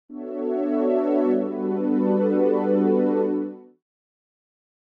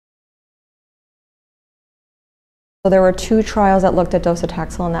So there were two trials that looked at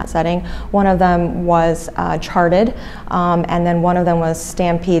docetaxel in that setting. One of them was Charted, and then one of them was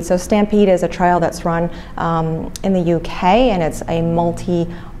Stampede. So Stampede is a trial that's run in the UK, and it's a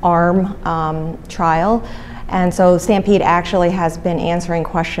multi-arm trial. And so Stampede actually has been answering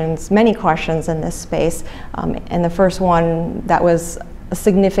questions, many questions in this space. And the first one that was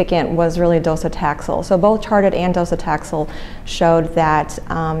significant was really docetaxel. So both Charted and docetaxel showed that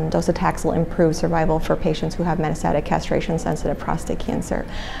docetaxel improved survival for patients who have metastatic castration-sensitive prostate cancer.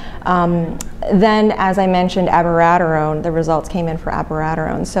 Then, as I mentioned, abiraterone, the results came in for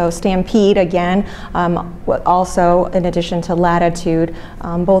abiraterone. So Stampede, again, also in addition to Latitude,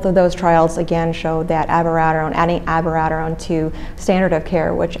 both of those trials again showed that abiraterone, adding abiraterone to standard of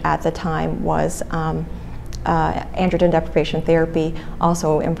care, which at the time was androgen deprivation therapy,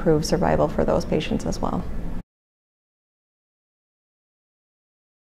 also improved survival for those patients as well.